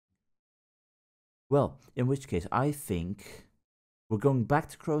Well, in which case, I think we're going back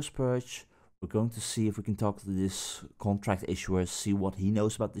to Perch. We're going to see if we can talk to this contract issuer, see what he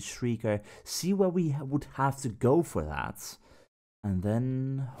knows about the Shrieker, see where we would have to go for that, and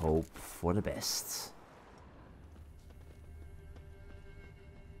then hope for the best.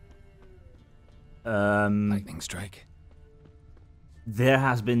 Lightning strike. There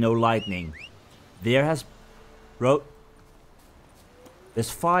has been no lightning. There has... There's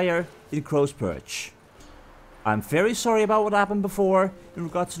fire in Perch. I'm very sorry about what happened before in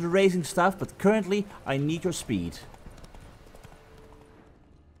regards to the racing stuff, but currently I need your speed.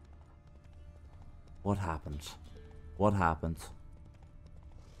 What happened? What happened?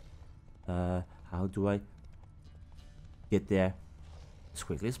 How do I get there as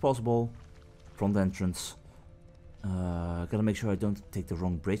quickly as possible? Front entrance. Gotta make sure I don't take the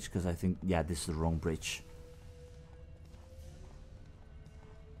wrong bridge, because I think, yeah, this is the wrong bridge.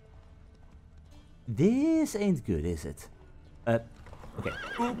 This ain't good, is it? Okay.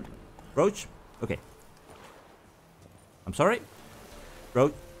 Roach? Okay. I'm sorry?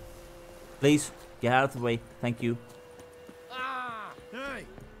 Roach? Please, get out of the way. Thank you. Hey.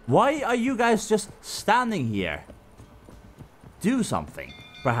 Why are you guys just standing here? Do something,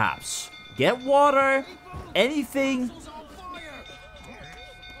 perhaps. Get water. Anything.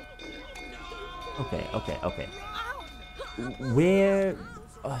 Okay. Where...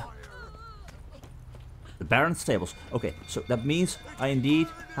 the Baron's stables. Okay, so that means I indeed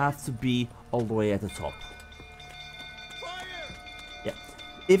have to be all the way at the top. Yeah.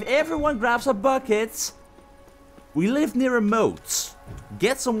 If everyone grabs a bucket, we live near a moat.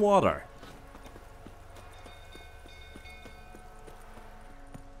 Get some water.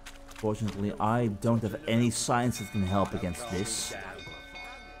 Fortunately, I don't have any science that can help against this.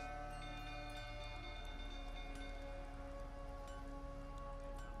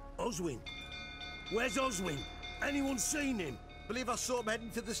 Oswin. Where's Oswin? Anyone seen him? Believe I saw him heading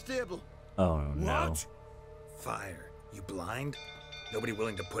to the stable. Oh no. What? Fire. You blind? Nobody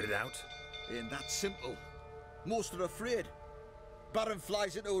willing to put it out? Ain't that simple. Most are afraid. Baron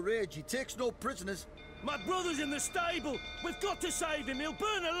flies into a rage. He takes no prisoners. My brother's in the stable. We've got to save him. He'll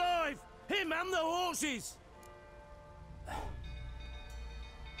burn alive. Him and the horses.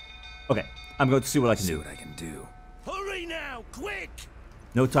 Okay, I'm going to see what I can See do. what I can do. Hurry now, quick!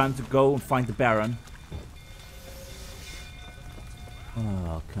 No time to go and find the Baron.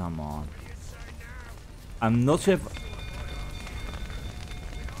 Oh, come on. I'm not sure if...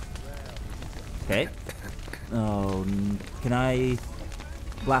 Okay. Oh, can I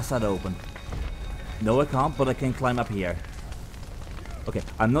blast that open? No, I can't, but I can climb up here. Okay,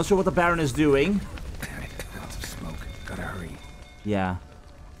 I'm not sure what the Baron is doing. Lots of smoke. Gotta hurry. Yeah.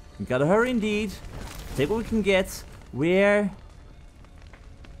 We gotta hurry indeed. Take what we can get. Where?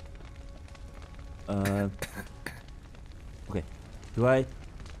 Okay. Do I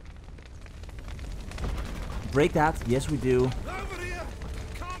break that? Yes, we do. Over here!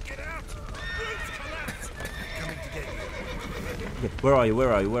 Can't get out! Roof collapsed! Coming to get you. Okay, where are you?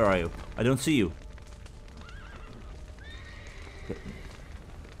 Where are you? Where are you? I don't see you. Okay.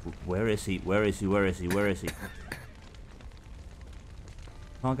 Where is he? Where is he? Where is he? Where is he?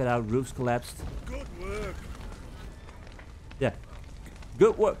 Can't get out. Roof's collapsed. Good work! Yeah.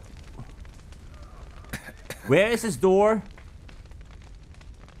 Good work. Where is this door?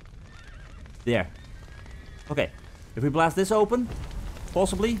 There. Okay. If we blast this open,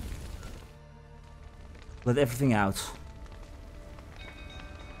 possibly, let everything out.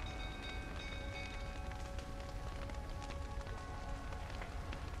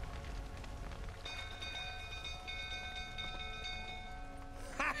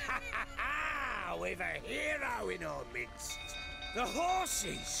 We've a hero in our midst. The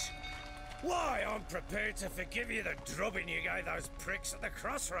horses! Why, I'm prepared to forgive you the drubbing you gave those pricks at the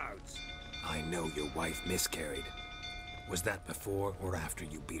crossroads. I know your wife miscarried. Was that before or after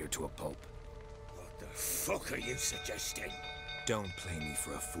you beat her to a pulp? What the fuck are you suggesting? Don't play me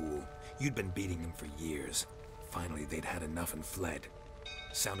for a fool. You'd been beating them for years. Finally, they'd had enough and fled.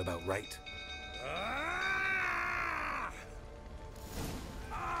 Sound about right? Ah!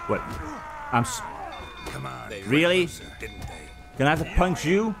 What? Come on. They Really? ran closer, didn't they? Can I have to punch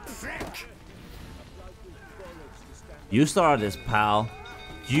you? Prick! You started this, pal.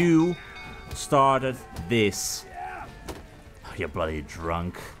 You started this. Oh, you're bloody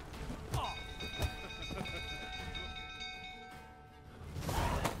drunk.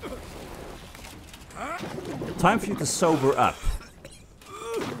 Time for you to sober up.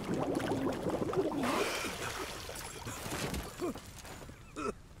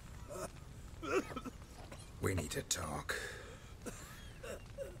 We need to talk.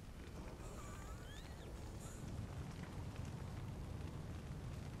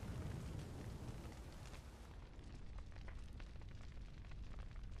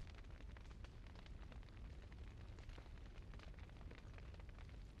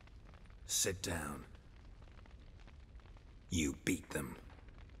 Sit down. You beat them.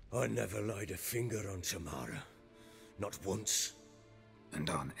 I never laid a finger on Tamara. Not once. And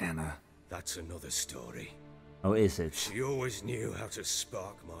on Anna? That's another story. Oh, is it? She always knew how to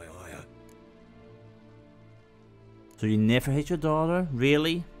spark my ire. So you never hit your daughter?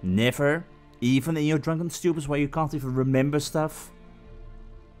 Really? Never? Even in your drunken stupids where you can't even remember stuff?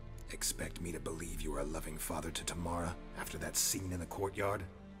 Expect me to believe you were a loving father to Tamara after that scene in the courtyard?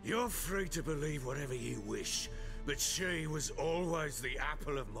 You're free to believe whatever you wish, but she was always the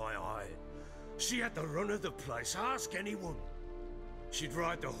apple of my eye. She had the run of the place, ask anyone. She'd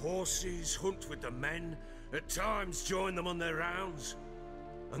ride the horses, hunt with the men, at times join them on their rounds.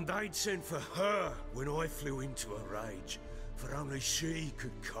 And they'd send for her when I flew into a rage, for only she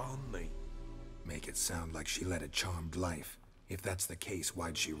could calm me. Make it sound like she led a charmed life. If that's the case,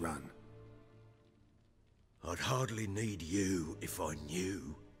 why'd she run? I'd hardly need you if I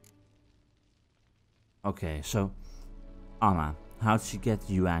knew. Okay, so Anna, how'd she get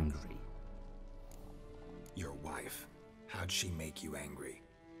you angry? Your wife. How'd she make you angry?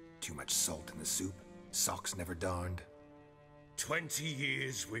 Too much salt in the soup? Socks never darned? 20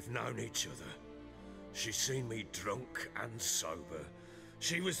 years we've known each other. She's seen me drunk and sober.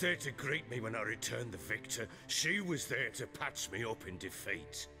 She was there to greet me when I returned the victor. She was there to patch me up in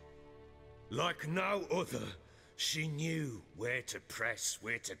defeat. Like no other, she knew where to press,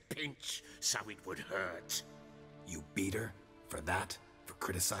 where to pinch, so it would hurt. You beat her? For that? For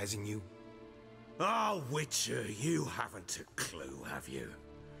criticizing you? Oh, Witcher, you haven't a clue, have you?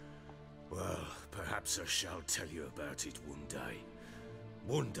 Well, perhaps I shall tell you about it one day.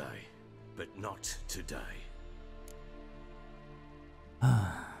 One day, but not today.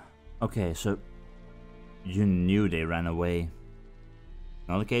 Okay, so you knew they ran away.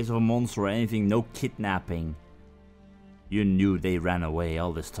 Not a case of a monster or anything, no kidnapping. You knew they ran away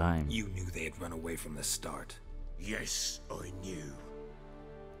all this time. You knew they had run away from the start. Yes, I knew.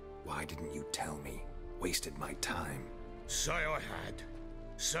 Why didn't you tell me? Wasted my time. Say I had.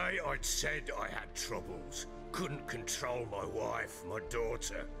 Say I'd said I had troubles. Couldn't control my wife, my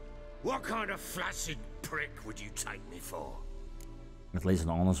daughter. What kind of flaccid prick would you take me for? At least an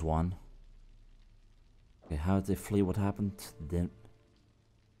honest one. Okay, how did they flee? What happened?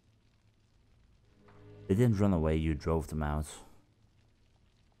 They didn't run away, you drove them out.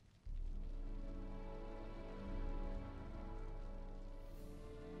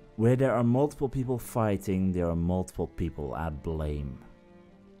 Where there are multiple people fighting, there are multiple people at blame.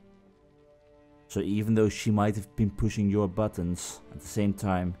 So even though she might have been pushing your buttons, at the same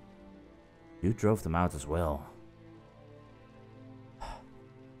time, you drove them out as well.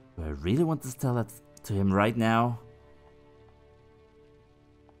 Do I really want to tell that to him right now?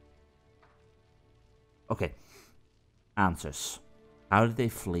 Okay. Answers. How did they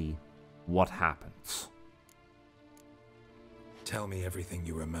flee? What happened? Tell me everything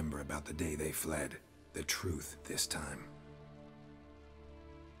you remember about the day they fled. The truth this time.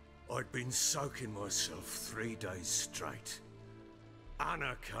 I'd been soaking myself 3 days straight.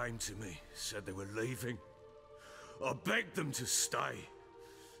 Anna came to me, said they were leaving. I begged them to stay.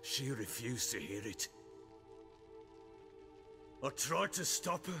 She refused to hear it. I tried to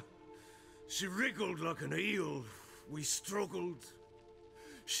stop her. She wriggled like an eel. We struggled.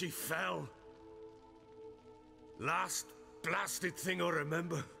 She fell. Last blasted thing I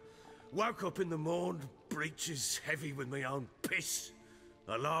remember. Woke up in the morn, breeches heavy with my own piss.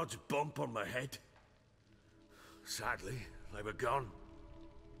 A large bump on my head. Sadly, they were gone.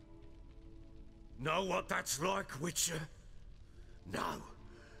 Know what that's like, Witcher? No.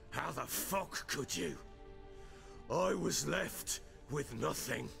 How the fuck could you? I was left with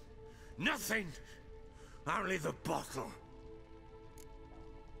nothing. Nothing! Only the bottle.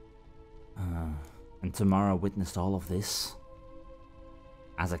 And Tamara witnessed all of this?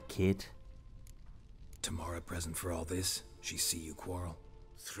 As a kid? Tamara present for all this? She see you quarrel?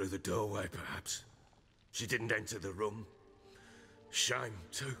 Through the doorway, perhaps. She didn't enter the room. Shame,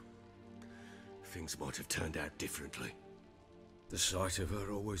 too. Things might have turned out differently. The sight of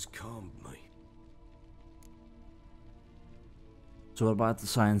her always calmed me. So what about the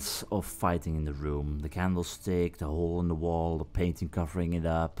signs of fighting in the room? The candlestick, the hole in the wall, the painting covering it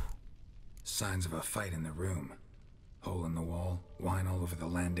up. Signs of a fight in the room. Hole in the wall, wine all over the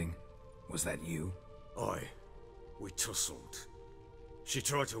landing. Was that you? Aye. We tussled. She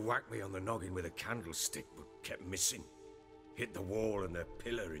tried to whack me on the noggin with a candlestick, but kept missing. Hit the wall and the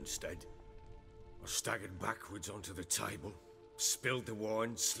pillar instead. I staggered backwards onto the table, spilled the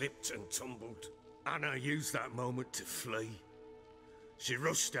wine, slipped and tumbled. Anna used that moment to flee. She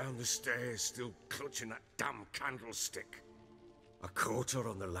rushed down the stairs, still clutching that damn candlestick. I caught her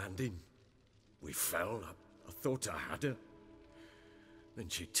on the landing, We fell. I thought I had her. Then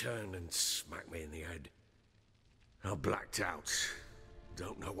she turned and smacked me in the head. I blacked out.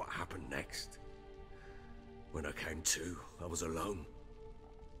 Don't know what happened next. When I came to, I was alone.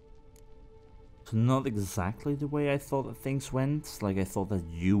 It's not exactly the way I thought that things went. Like, I thought that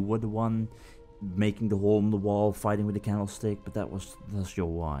you were the one making the hole in the wall, fighting with the candlestick, but that's your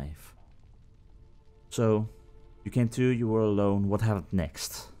wife. So, you came to, you were alone. What happened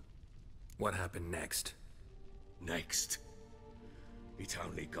next? What happened next? Next, it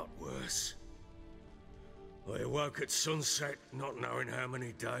only got worse. I awoke at sunset, not knowing how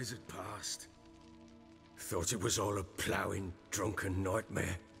many days had passed. Thought it was all a ploughing, drunken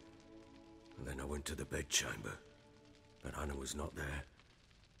nightmare. And then I went to the bedchamber, but Anna was not there.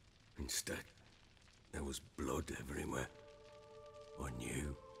 Instead, there was blood everywhere. I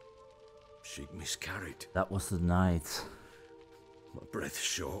knew she'd miscarried. That was the night. My breath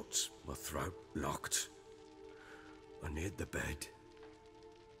short, my throat locked. I neared the bed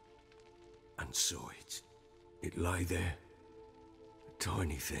and saw it. It lay there, a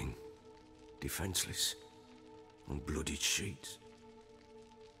tiny thing, defenseless, on bloodied sheets,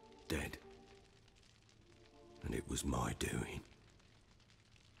 dead. And it was my doing.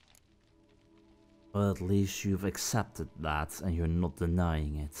 Well, at least you've accepted that and you're not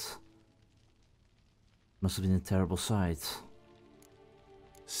denying it. Must have been a terrible sight.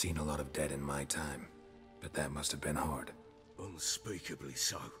 Seen a lot of dead in my time, but that must have been hard. Unspeakably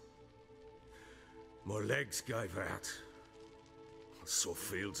so. My legs gave out. I saw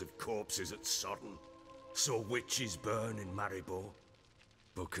fields of corpses at Sodden. Saw witches burn in Maribor.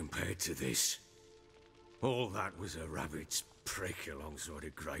 But compared to this, all that was a rabbit's prick alongside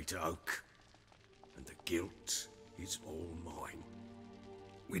a great oak. And the guilt is all mine.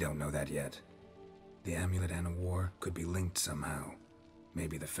 We don't know that yet. The amulet Anna wore could be linked somehow.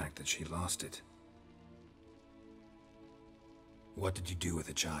 Maybe the fact that she lost it. What did you do with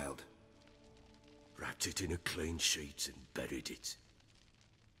the child? Wrapped it in a clean sheet and buried it.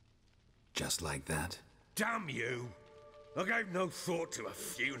 Just like that? Damn you! I gave no thought to a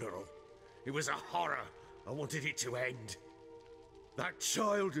funeral. It was a horror. I wanted it to end. That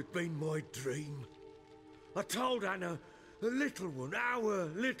child had been my dream. I told Anna, the little one, our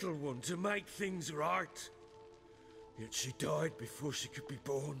little one, to make things right. Yet she died before she could be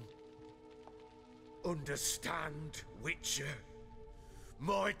born. Understand, Witcher?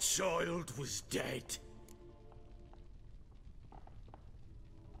 My child was dead.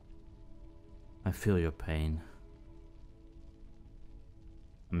 I feel your pain.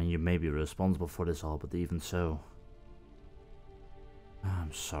 I mean, you may be responsible for this all, but even so,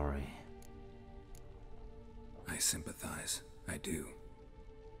 I'm sorry. I sympathize. I do.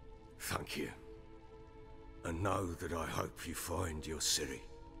 Thank you. And know that I hope you find your Ciri.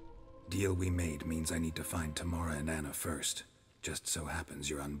 Deal we made means I need to find Tamara and Anna first. Just so happens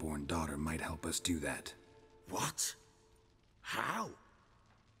your unborn daughter might help us do that. What? How?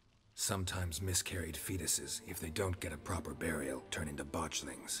 Sometimes miscarried fetuses, if they don't get a proper burial, turn into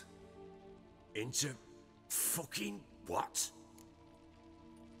botchlings. Into fucking what?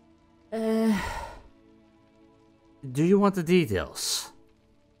 Do you want the details?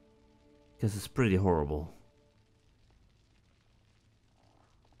 Because it's pretty horrible.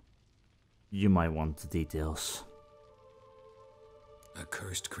 You might want the details. A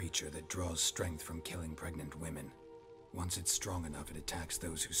cursed creature that draws strength from killing pregnant women. Once it's strong enough, it attacks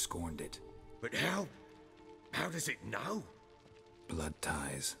those who scorned it. But how? How does it know? Blood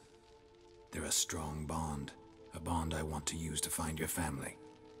ties. They're a strong bond. A bond I want to use to find your family.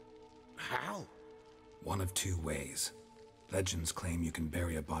 How? One of two ways. Legends claim you can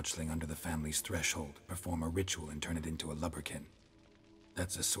bury a botchling under the family's threshold, perform a ritual and turn it into a lubberkin.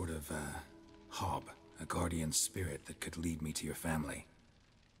 That's a sort of, hob, a guardian spirit that could lead me to your family.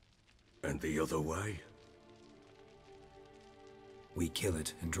 And the other way? We kill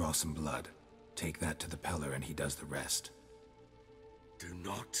it and draw some blood. Take that to the Peller and he does the rest. Do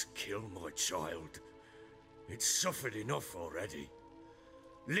not kill my child. It's suffered enough already.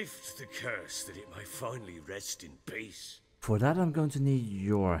 Lift the curse that it may finally rest in peace. For that, I'm going to need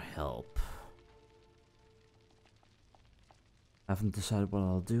your help. Haven't decided what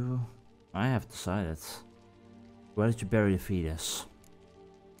I'll do. I have decided. Where did you bury the fetus?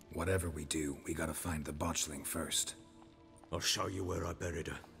 Whatever we do, we gotta find the botchling first. I'll show you where I buried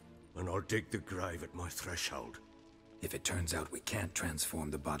her, and I'll dig the grave at my threshold. If it turns out we can't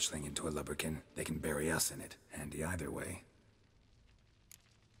transform the botchling into a lubberkin, they can bury us in it. Handy either way.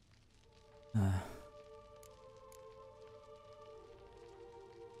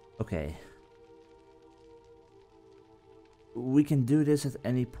 Okay. we can do this at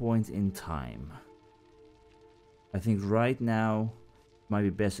any point in time. I think right now it might be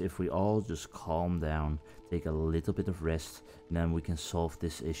best if we all just calm down, take a little bit of rest, and then we can solve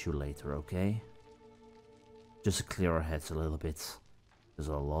this issue later, okay? Just to clear our heads a little bit, because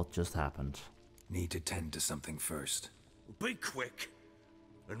a lot just happened. Need to tend to something first. Be quick.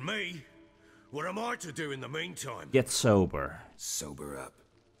 And me? What am I to do in the meantime? Get sober. Sober up.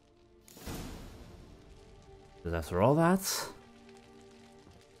 Because after all that...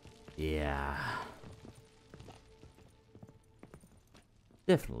 yeah...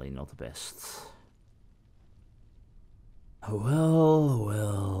 definitely not the best. Well,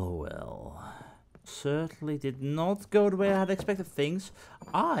 well, well. Certainly did not go the way I had expected things.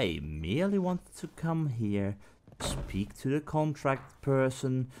 I merely wanted to come here, speak to the contract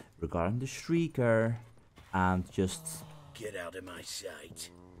person regarding the Shrieker, and just... Get out of my sight.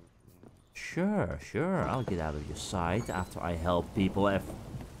 Sure, I'll get out of your sight after I help people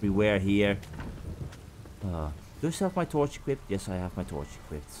everywhere here. Do I still have my torch equipped? Yes, I have my torch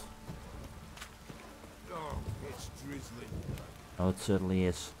equipped. Oh, it's drizzling. Oh, it certainly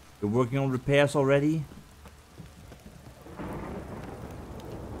is. You're working on repairs already?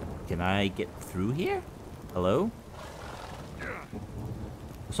 Can I get through here? Hello?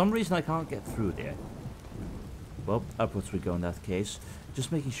 For some reason I can't get through there. Well, upwards we go in that case.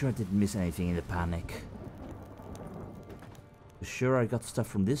 Just making sure I didn't miss anything in the panic. Sure, I got stuff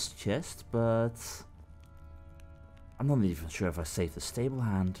from this chest, but... I'm not even sure if I saved the stable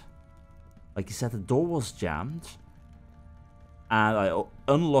hand. Like you said, the door was jammed. And I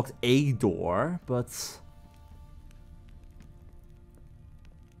unlocked a door, but...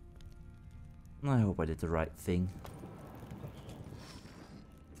 I hope I did the right thing.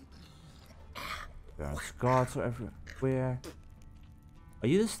 There are guards everywhere. Are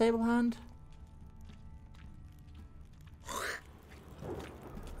you the stable hand?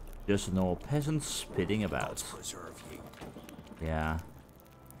 Just a normal peasant spitting about. Yeah.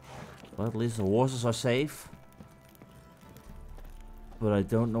 Well, at least the horses are safe. But I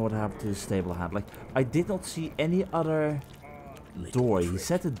don't know what happened to the stable hand. Like, I did not see any other door. He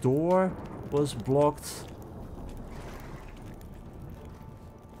said the door was blocked.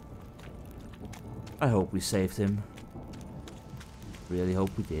 I hope we saved him. Really hope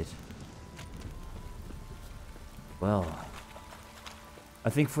we did. Well, I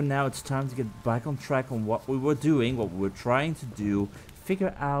think for now it's time to get back on track on what we were doing, what we were trying to do.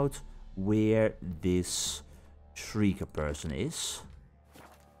 Figure out where this Shrieker person is.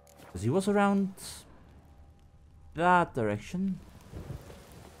 Because he was around that direction.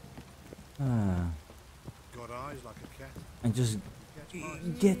 Got eyes like a cat. And just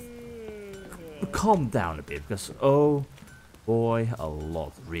get... calm down a bit, because oh boy, a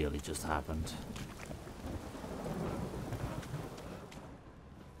lot really just happened.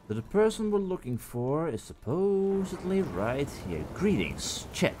 So the person we're looking for is supposedly right here. Greetings,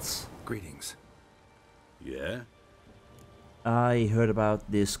 Chet. Greetings. Yeah? I heard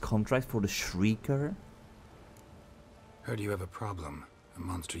about this contract for the Shrieker. Heard you have a problem. A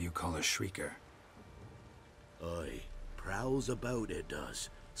monster you call a Shrieker. Aye. Prowls about, it does.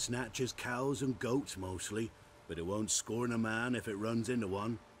 Snatches cows and goats mostly, but it won't scorn a man if it runs into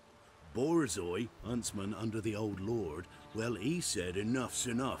one. Borzoi, huntsman under the old lord, well, he said enough's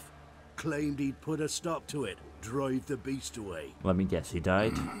enough. Claimed he'd put a stop to it, drive the beast away. Let me guess, he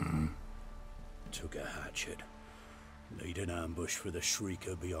died? Took a hatchet. Laid an ambush for the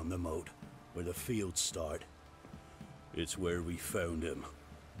Shrieker beyond the moat, where the fields start. It's where we found him.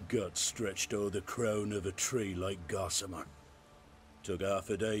 Guts stretched o'er the crown of a tree like gossamer. Took half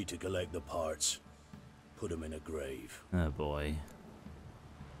a day to collect the parts. Put him in a grave. Oh boy.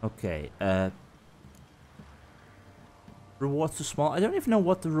 Okay, reward's too small. I don't even know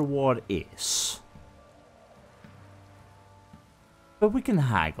what the reward is. But we can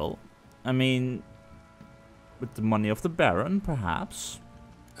haggle. I mean, with the money of the Baron, perhaps.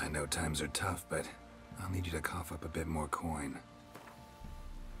 I know times are tough, but I'll need you to cough up a bit more coin.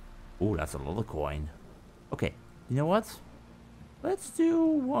 Ooh, that's a lot of coin. Okay, you know what? Let's do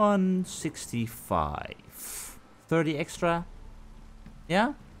 165. 30 extra?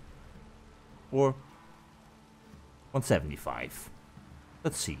 Yeah? Or 175.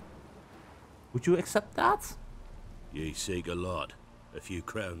 Let's see. Would you accept that? Ye seek a lot. A few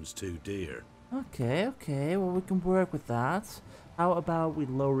crowns too dear. Okay, well we can work with that. How about we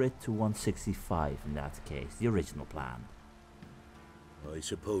lower it to 165 in that case, the original plan. I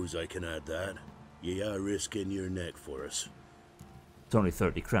suppose I can add that. Ye are risking your neck for us. It's only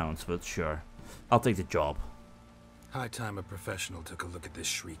 30 crowns, but sure. I'll take the job. High time a professional took a look at this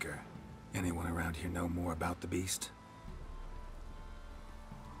Shrieker. Anyone around here know more about the beast?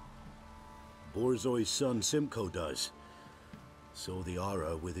 Borzoi's son Simcoe does. Saw the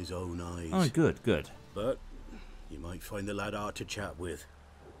horror with his own eyes. Oh, good, good. But you might find the lad hard to chat with.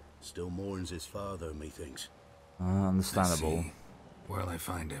 Still mourns his father, methinks. Understandable. I see. Where'll I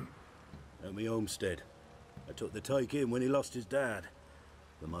find him? At me homestead. I took the tyke in when he lost his dad.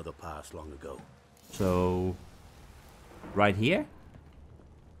 The mother passed long ago. So, right here?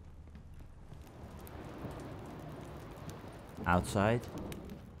 Outside?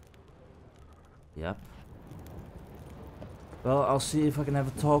 Yep. Well, I'll see if I can have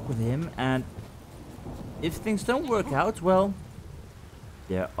a talk with him, and if things don't work out, well,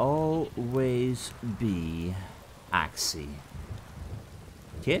 there always be Axie.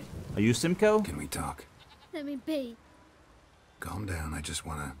 Kid, are you Simcoe? Can we talk? Let me be. Calm down, I just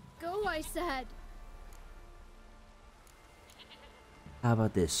wanna... Go, I said. How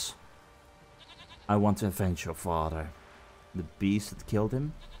about this? I want to avenge your father. The beast that killed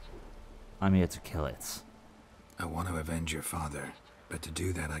him? I'm here to kill it. I want to avenge your father, but to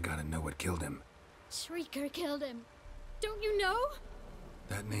do that I gotta know what killed him. Shrieker killed him. Don't you know?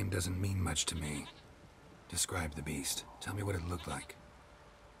 That name doesn't mean much to me. Describe the beast. Tell me what it looked like.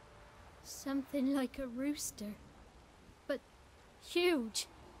 Something like a rooster. But huge.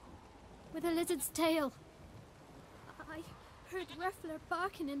 With a lizard's tail. I heard Ruffler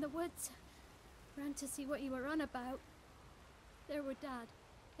barking in the woods. Ran to see what you were on about. There were Dad,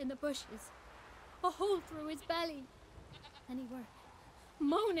 in the bushes. A hole through his belly. And he were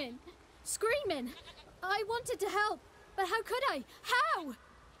moaning, screaming. I wanted to help, but how could I? How?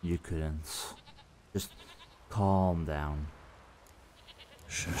 You couldn't. Just calm down.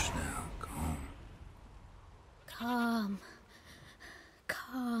 Shush now, calm. Calm.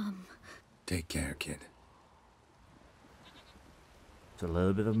 Calm. Take care, kid. It's a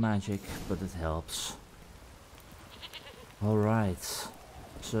little bit of magic, but it helps. Alright.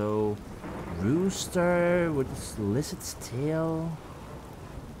 So, rooster with this lizard's tail.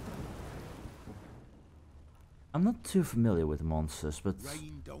 I'm not too familiar with monsters, but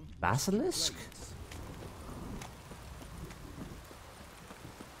basilisk?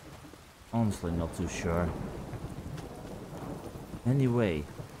 Honestly, not too sure. Anyway,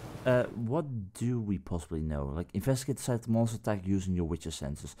 what do we possibly know? Like, investigate the site of the monster attack using your witcher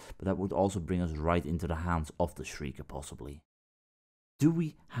senses, but that would also bring us right into the hands of the Shrieker, possibly. Do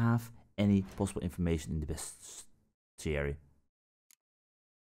we have any possible information in the bestiary?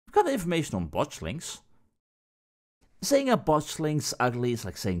 We've got information on botchlings. Saying a botchling's ugly is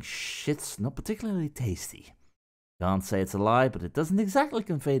like saying shit's not particularly tasty. Can't say it's a lie, but it doesn't exactly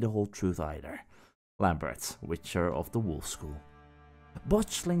convey the whole truth either. Lambert, Witcher of the Wolf School.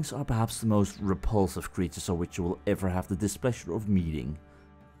 Botchlings are perhaps the most repulsive creatures of which you will ever have the displeasure of meeting.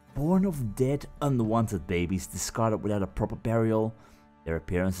 Born of dead, unwanted babies discarded without a proper burial, their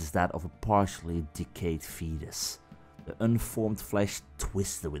appearance is that of a partially decayed fetus. The unformed flesh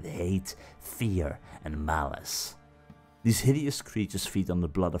twisted with hate, fear, and malice. These hideous creatures feed on the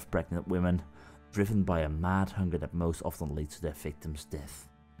blood of pregnant women, driven by a mad hunger that most often leads to their victims' death.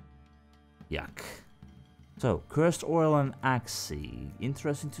 Yuck. So, cursed oil and Axie.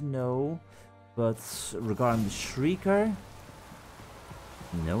 Interesting to know, but regarding the Shrieker,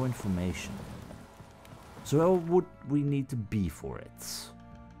 no information. So where would we need to be for it?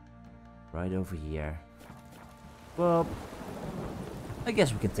 Right over here. Well, I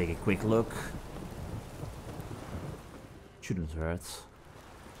guess we can take a quick look. Shouldn't hurt.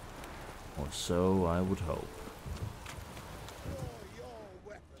 Or so I would hope.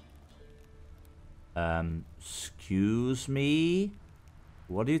 Excuse me?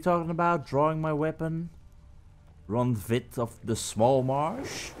 What are you talking about? Drawing my weapon? Ronvit of the Small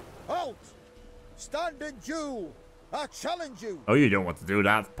Marsh? Halt! Stand and Jew! I challenge you! Oh, you don't want to do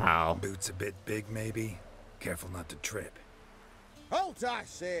that, pal. Boots a bit big, maybe? Careful not to trip. Halt, I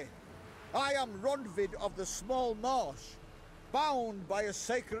say! I am Ronvid of the Small Marsh, bound by a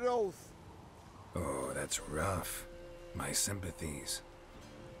sacred oath. Oh, that's rough. My sympathies.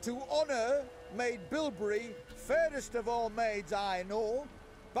 To honor Maid Bilberry, fairest of all maids I know,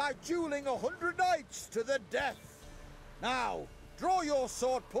 by dueling 100 knights to the death. Now, draw your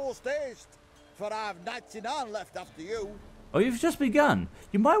sword post haste, for I've knights in hand left after you. Oh, you've just begun.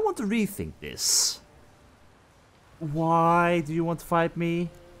 You might want to rethink this. Why do you want to fight me?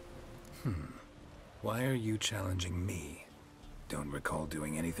 Why are you challenging me? Don't recall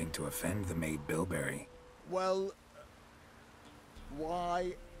doing anything to offend the Maid Bilberry. Well,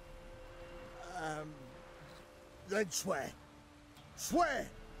 why? Then swear. Swear!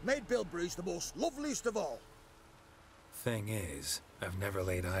 Maid Bilberry's the most loveliest of all. Thing is, I've never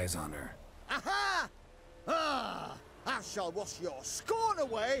laid eyes on her. Aha! Ah! I shall wash your scorn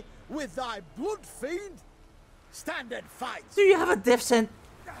away with thy blood, fiend. Stand and fight. Do you have a death sentence?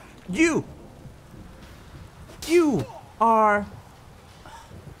 You are...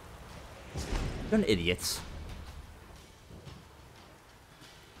 You're an idiot.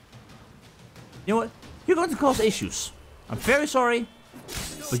 You know what? You're going to cause issues. I'm very sorry,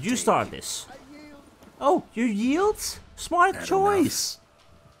 but you started this. Oh, you yield? Smart choice.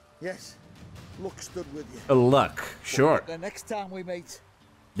 Yes, luck stood with you. Luck, sure. The next time we meet.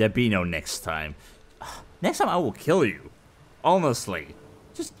 There be no next time. Next time I will kill you. Honestly.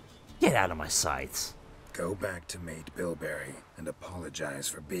 Just get out of my sight. Go back to mate Bilberry and apologize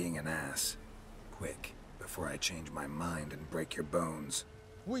for being an ass. Quick, before I change my mind and break your bones.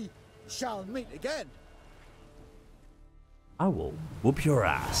 We shall meet again. I will whoop your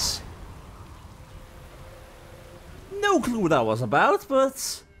ass. No clue what that was about,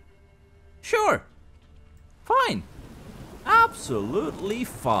 but... Sure. Fine. Absolutely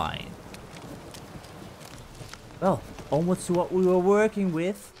fine. Well, onwards to what we were working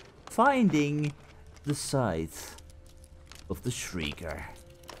with. Finding the site of the Shrieker.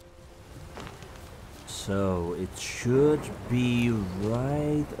 So it should be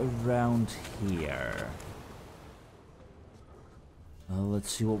right around here. Well,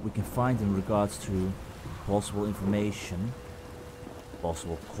 let's see what we can find in regards to possible information.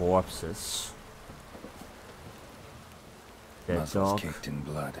 Possible corpses. Dead Muscles dog. kicked in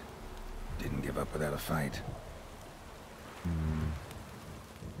blood. Didn't give up without a fight.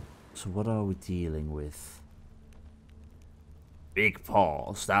 So what are we dealing with? Big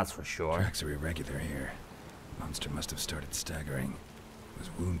paws, that's for sure. Tracks are irregular here. Monster must have started staggering. Was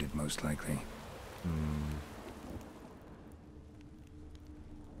wounded, most likely.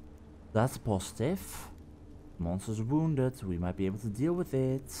 That's positive. Monster's wounded, we might be able to deal with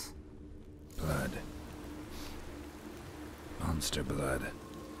it. Blood. Monster blood.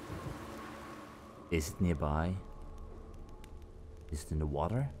 Is it nearby? Is it in the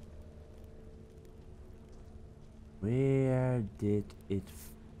water? Where did it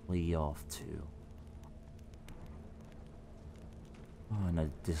flee off to? Oh, and I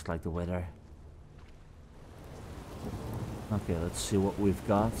dislike the weather. Okay, let's see what we've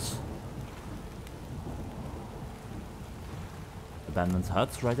got. Abandoned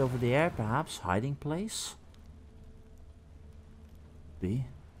huts right over there, perhaps hiding place. B.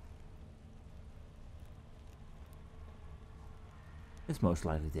 It's most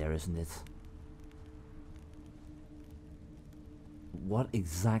likely there, isn't it? What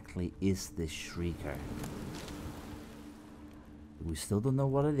exactly is this Shrieker? We still don't know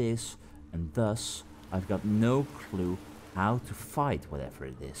what it is, and thus I've got no clue how to fight whatever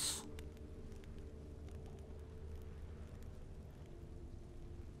it is.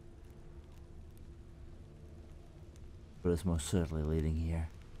 But it's most certainly leading here.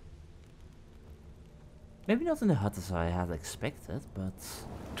 Maybe not in the hut as I had expected, but...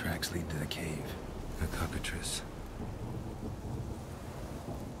 Tracks lead to the cave. A cockatrice.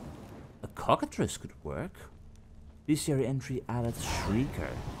 A cockatrice could work. Bestiary entry added Shrieker.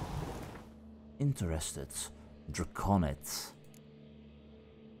 Interested. Draconid.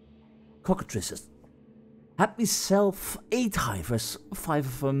 Cockatrices. Had myself 8 hivers, 5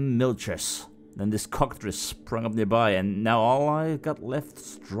 of them milchers. Then this cockatrice sprung up nearby, and now all I got left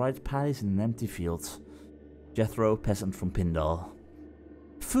is dried patties in an empty field. Jethro, peasant from Pindal.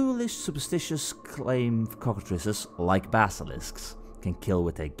 Foolish, superstitious claim cockatrices, like basilisks, can kill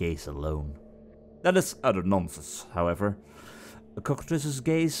with their gaze alone. That is utter nonsense, however. A cockatrice's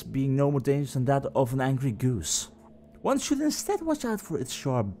gaze being no more dangerous than that of an angry goose. One should instead watch out for its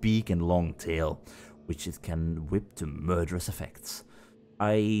sharp beak and long tail, which it can whip to murderous effects.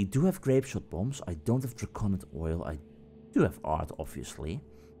 I do have grape shot bombs, I don't have draconid oil, I do have art obviously,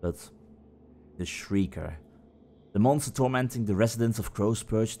 but the Shrieker. The monster tormenting the residents of Crow's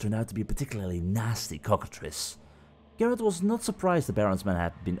Perch turned out to be a particularly nasty cockatrice. Garrett was not surprised the Baron's men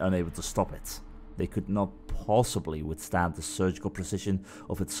had been unable to stop it. They could not possibly withstand the surgical precision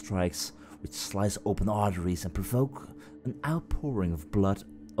of its strikes, which slice open arteries and provoke an outpouring of blood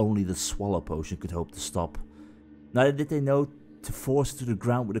only the swallow potion could hope to stop. Neither did they know to force it to the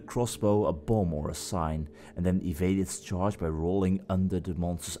ground with a crossbow, a bomb or a sign, and then evade its charge by rolling under the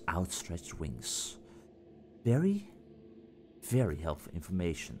monster's outstretched wings. Very, very helpful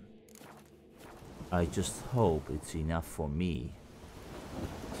information. I just hope it's enough for me.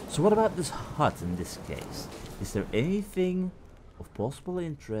 So what about this hut in this case? Is there anything of possible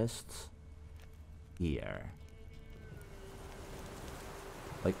interest here?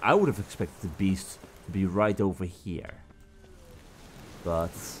 Like, I would have expected the beast to be right over here.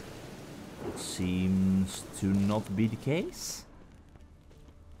 But Seems to not be the case.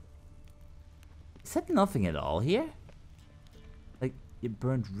 Is that nothing at all here? Like, it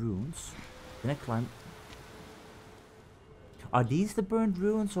burned ruins. Can I climb? Are these the burned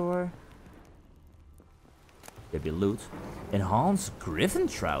ruins or? Maybe loot. Enhanced griffin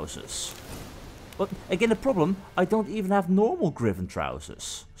trousers. But again, the problem, I don't even have normal griffin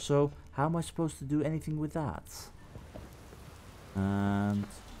trousers. So how am I supposed to do anything with that? And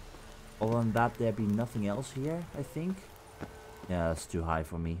other than that, there be nothing else here, I think. Yeah, that's too high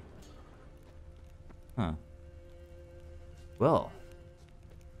for me. Huh. Well,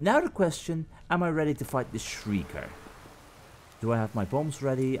 now the question, am I ready to fight this Shrieker? Do I have my bombs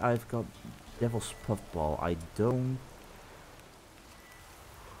ready? I've got Devil's Puffball. I don't...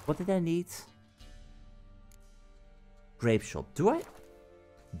 What did I need? Grape Shot. Do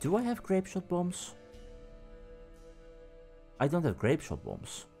I have Grape Shot bombs? I don't have Grape Shot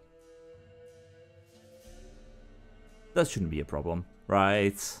bombs. That shouldn't be a problem,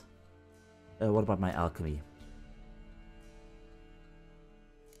 right? What about my alchemy?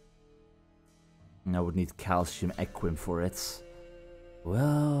 I would need calcium equim for it.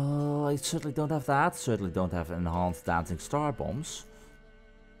 Well, I certainly don't have that. Certainly don't have enhanced dancing star bombs.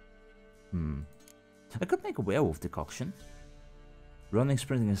 I could make a werewolf decoction. Running,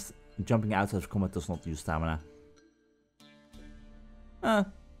 sprinting, and jumping outside of combat does not use stamina.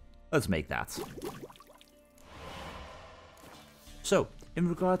 Let's make that. So, in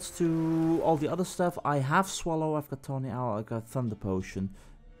regards to all the other stuff, I have Swallow, I've got Tawny Owl, I've got Thunder Potion.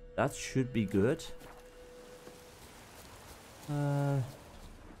 That should be good. I'm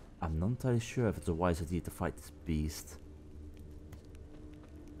not entirely sure if it's a wise idea to fight this beast.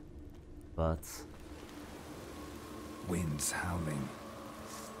 But... Wind's howling.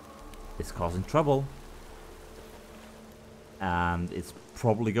 It's causing trouble. And it's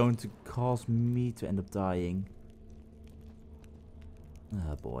probably going to cause me to end up dying.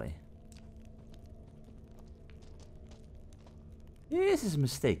 Oh boy. This is a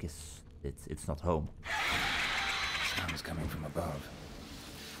mistake. It's not home. Sounds coming from above.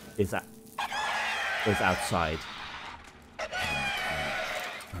 It's outside.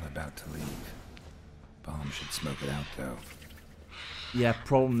 Not about to leave. Bomb should smoke it out though. Yeah,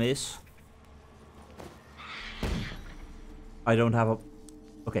 problem is I don't have a...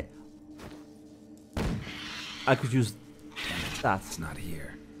 Okay. I could use that. It's not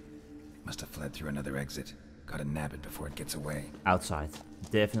here. Must have fled through another exit. Gotta nab it before it gets away. Outside.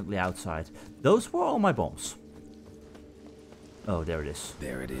 Definitely outside. Those were all my bombs. Oh, there it is.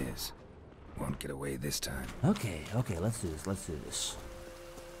 There it is. Won't get away this time. Okay, let's do this.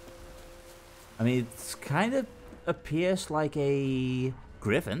 I mean, it's kind of appears like a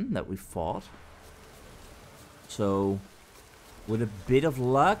griffin that we fought. So, with a bit of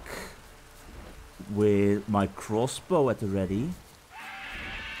luck, with my crossbow at the ready.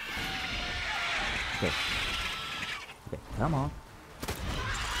 Okay, come on.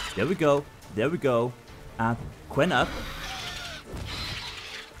 There we go. And Quen up.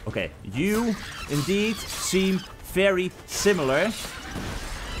 Okay, you indeed seem very similar.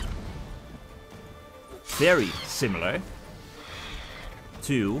 Very similar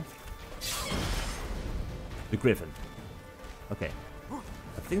to the griffin. Okay.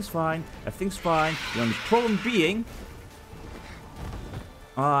 Everything's fine. The only problem being...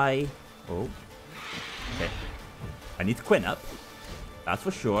 Oh. Okay. I need to Quen up. That's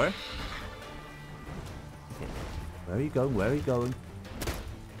for sure. Okay. Where are you going?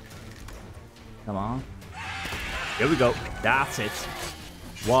 Come on. Here we go. That's it.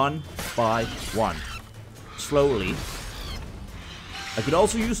 One by one. Slowly. I could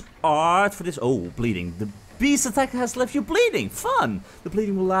also use art for this. Oh, bleeding. The beast attack has left you bleeding. Fun! The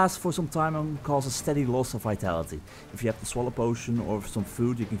bleeding will last for some time and cause a steady loss of vitality. If you have the swallow potion or some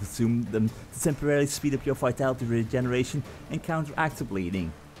food, you can consume them to temporarily speed up your vitality regeneration and counteract the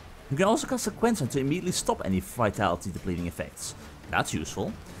bleeding. You can also cast a Quencher to immediately stop any vitality depleting effects. That's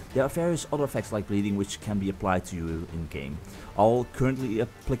useful. There are various other effects like bleeding which can be applied to you in-game. All currently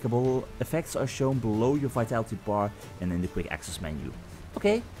applicable effects are shown below your vitality bar and in the quick access menu.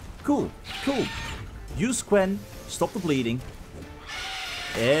 Okay, cool. Use Quen, stop the bleeding.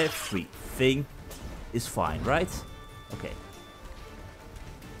 Everything is fine, right? Okay.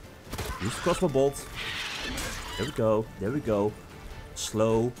 Use the crossbow bolt. There we go.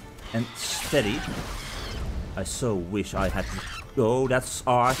 Slow and steady. I so wish I had... Oh, that's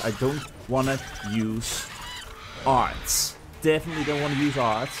art. I don't want to use arts. Definitely don't want to use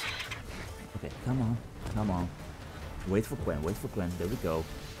arts. Okay, come on. Wait for Quen. There we go.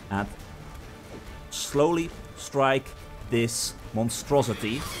 And slowly strike this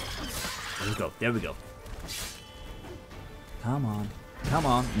monstrosity. There we go. There we go. Come on. Come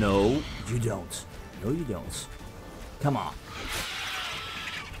on. No, you don't. No, you don't. Come on.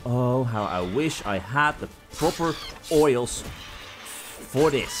 Oh, how I wish I had the proper oils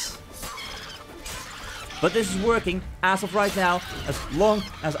for this. But this is working as of right now, as long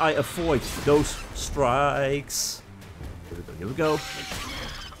as I avoid those strikes. Here we go, here we go.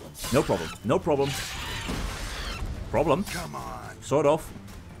 No problem, no problem. Problem? Come on. Sort of.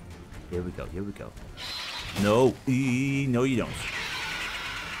 Here we go, here we go. No, no you don't.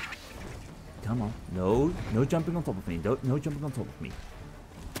 Come on, no, no jumping on top of me, no jumping on top of me.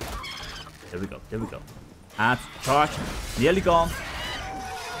 There we go, there we go. And charge, nearly gone.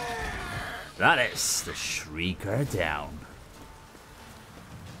 That is the Shrieker down.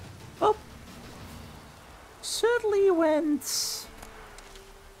 Well, certainly went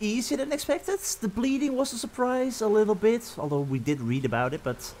easier than expected. The bleeding was a surprise a little bit, although we did read about it,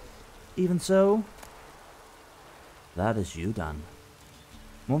 but even so, that is you done.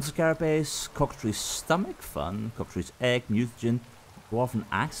 Monster carapace, cockatrice stomach, fun, cockatrice egg, mutagen, dwarven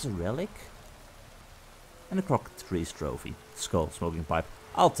axe, a relic, and a cockatrice trophy, skull, smoking pipe.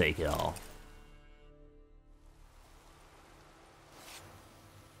 I'll take it all.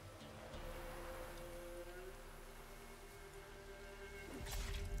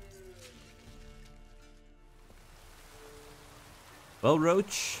 Well,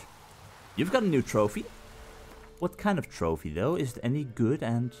 Roach, you've got a new trophy. What kind of trophy, though? Is it any good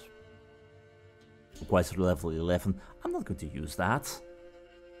and requires to level 11? I'm not going to use that.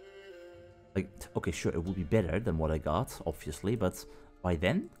 Like, okay, sure, it would be better than what I got, obviously, but by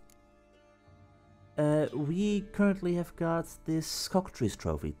then? We currently have got this cockatrice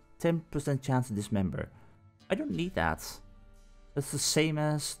trophy. 10% chance to dismember. I don't need that. That's the same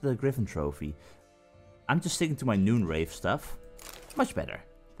as the Griffin trophy. I'm just sticking to my Noonrave stuff. Much better,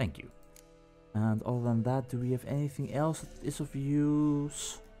 thank you. And other than that, do we have anything else that is of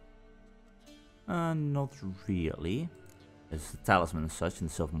use? Not really. There's the talisman and such and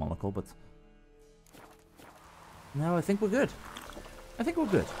the silver monocle, but no, I think we're good. I think we're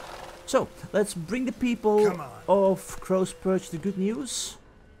good. So, let's bring the people of Crow's Perch the good news.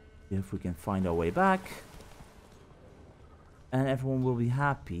 If we can find our way back. And everyone will be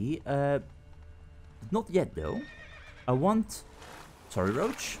happy. Not yet though. I want... Sorry,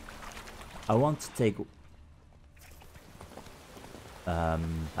 Roach. I want to take...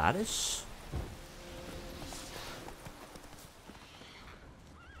 Badis.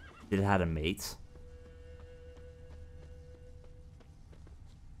 Did it have a mate?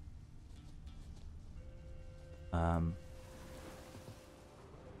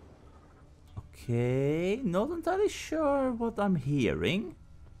 Okay, not entirely sure what I'm hearing.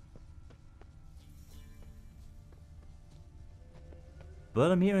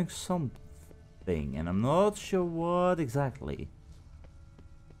 But I'm hearing something, and I'm not sure what exactly.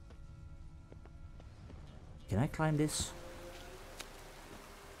 Can I climb this?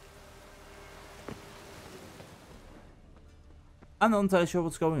 I'm not entirely sure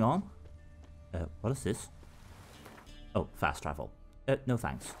what's going on. What is this? Oh, fast travel. No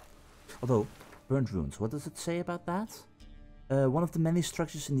thanks. Although, burnt ruins, what does it say about that? One of the many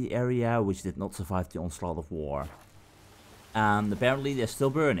structures in the area which did not survive the onslaught of war. And apparently they're still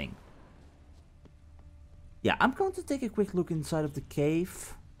burning. Yeah, I'm going to take a quick look inside of the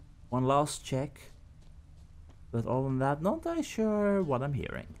cave. One last check. But other than that, not entirely sure what I'm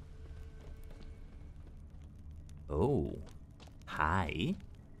hearing. Oh. Hi.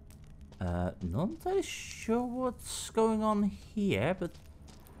 Not entirely sure what's going on here, but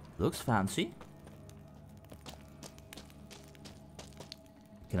looks fancy.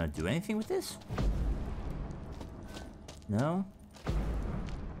 Can I do anything with this? No?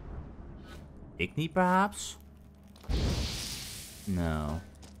 Igni, perhaps? No.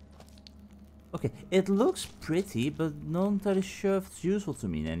 Okay, it looks pretty, but not entirely sure if it's useful to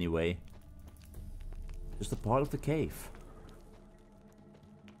me in any way. Just a part of the cave.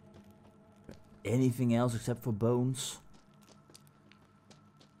 Anything else except for bones?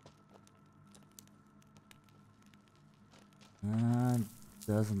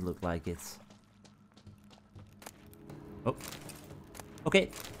 Doesn't look like it. Oh. Okay.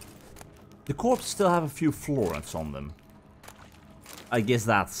 The corpses still have a few florets on them. I guess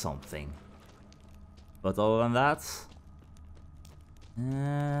that's something. But other than that...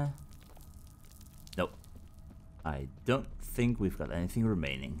 nope. I don't think we've got anything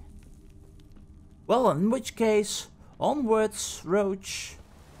remaining. Well, in which case, onwards, Roach,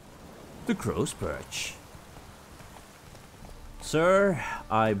 to Crow's Perch. Sir,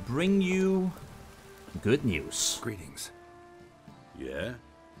 I bring you good news. Greetings. Yeah?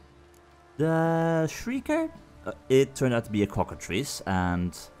 The Shrieker? It turned out to be a cockatrice,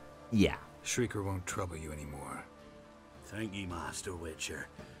 and yeah. Shrieker won't trouble you anymore. Thank ye, Master Witcher.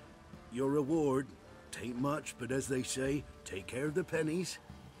 Your reward, tain't much, but as they say, take care of the pennies.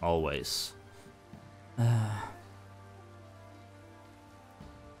 Always.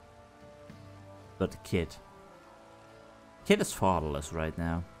 But the kid. Kid is fatherless right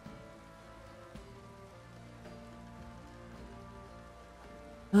now.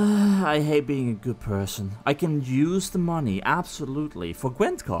 I hate being a good person. I can use the money, absolutely, for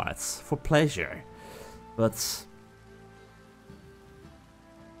Gwent cards, for pleasure. But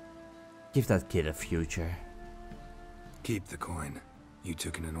give that kid a future. Keep the coin. You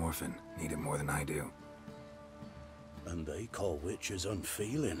took in an orphan. Need it more than I do. And they call witches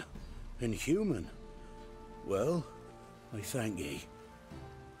unfeeling, inhuman. Well, I thank ye,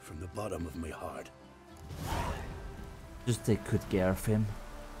 from the bottom of my heart. Just take good care of him.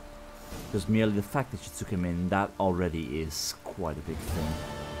 Because merely the fact that you took him in, that already is quite a big thing.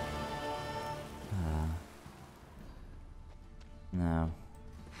 Now,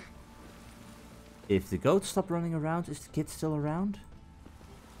 if the goats stop running around, is the kid still around?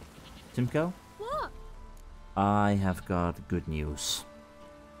 Timko? What? I have got good news.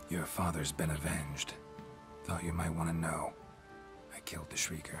 Your father's been avenged. Thought you might want to know. I killed the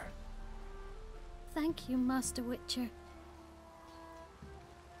Shrieker. Thank you, Master Witcher.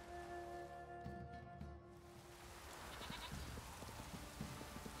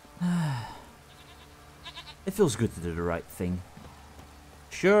 It feels good to do the right thing.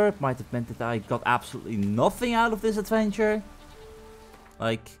 Sure, it might have meant that I got absolutely nothing out of this adventure.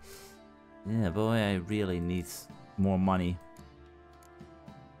 Like, yeah, boy, I really need more money.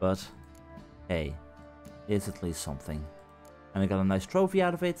 But, hey, it's at least something. And I got a nice trophy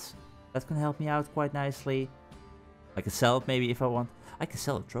out of it. That can help me out quite nicely. I can sell it maybe if I want. I can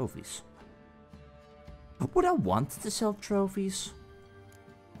sell the trophies. Would I want to sell trophies?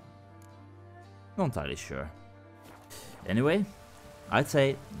 Not entirely sure. Anyway, I'd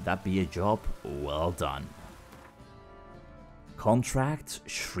say that'd be a job well done. Contract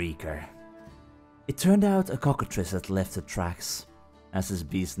Shrieker. It turned out a cockatrice had left the tracks. As this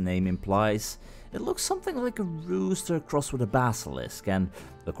beast's name implies, it looks something like a rooster crossed with a basilisk and,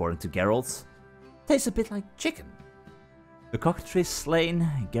 according to Geralt, tastes a bit like chicken. The cockatrice slain,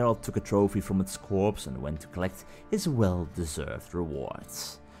 Geralt took a trophy from its corpse and went to collect his well-deserved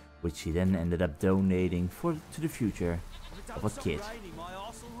rewards, which he then ended up donating to the future of a kid.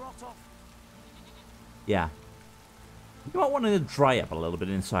 Yeah. You might want to dry up a little bit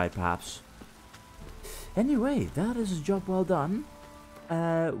inside, perhaps. Anyway, that is a job well done.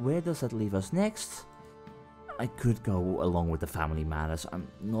 Where does that leave us next? I could go along with the family matters. I'm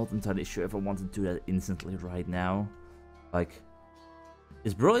not entirely sure if I want to do that instantly right now. Like,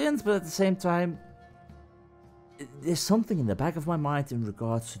 it's brilliant, but at the same time, there's something in the back of my mind in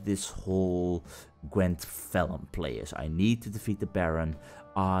regards to this whole Gwent Felon players. I need to defeat the Baron.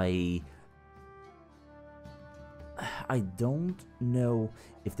 I don't know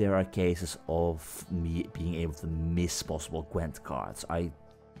if there are cases of me being able to miss possible Gwent cards. I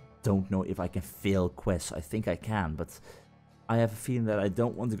don't know if I can fail quests. I think I can, but I have a feeling that I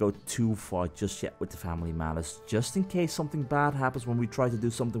don't want to go too far just yet with the family matters, just in case something bad happens when we try to do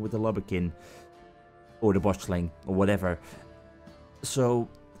something with the Lubberkin or the Botchling or whatever. So,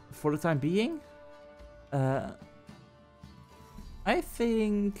 for the time being, I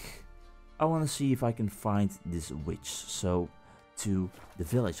think I want to see if I can find this witch. So, to the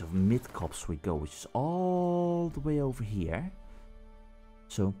village of Midcops we go, which is all the way over here.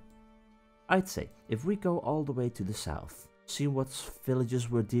 So, I'd say, if we go all the way to the south, see what villages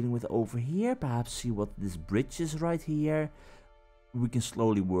we're dealing with over here, perhaps see what this bridge is right here, we can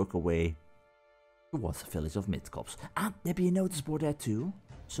slowly work our way towards the village of Midcops. And there'd be a notice board there too,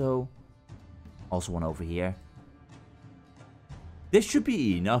 so also one over here. This should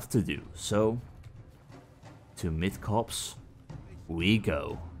be enough to do, so to Midcops we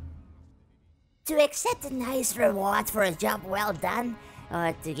go. To accept a nice reward for a job well done,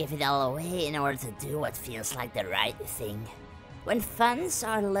 or to give it all away in order to do what feels like the right thing. When funds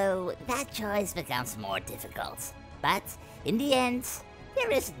are low, that choice becomes more difficult. But in the end,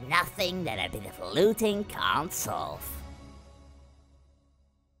 there is nothing that a bit of looting can't solve.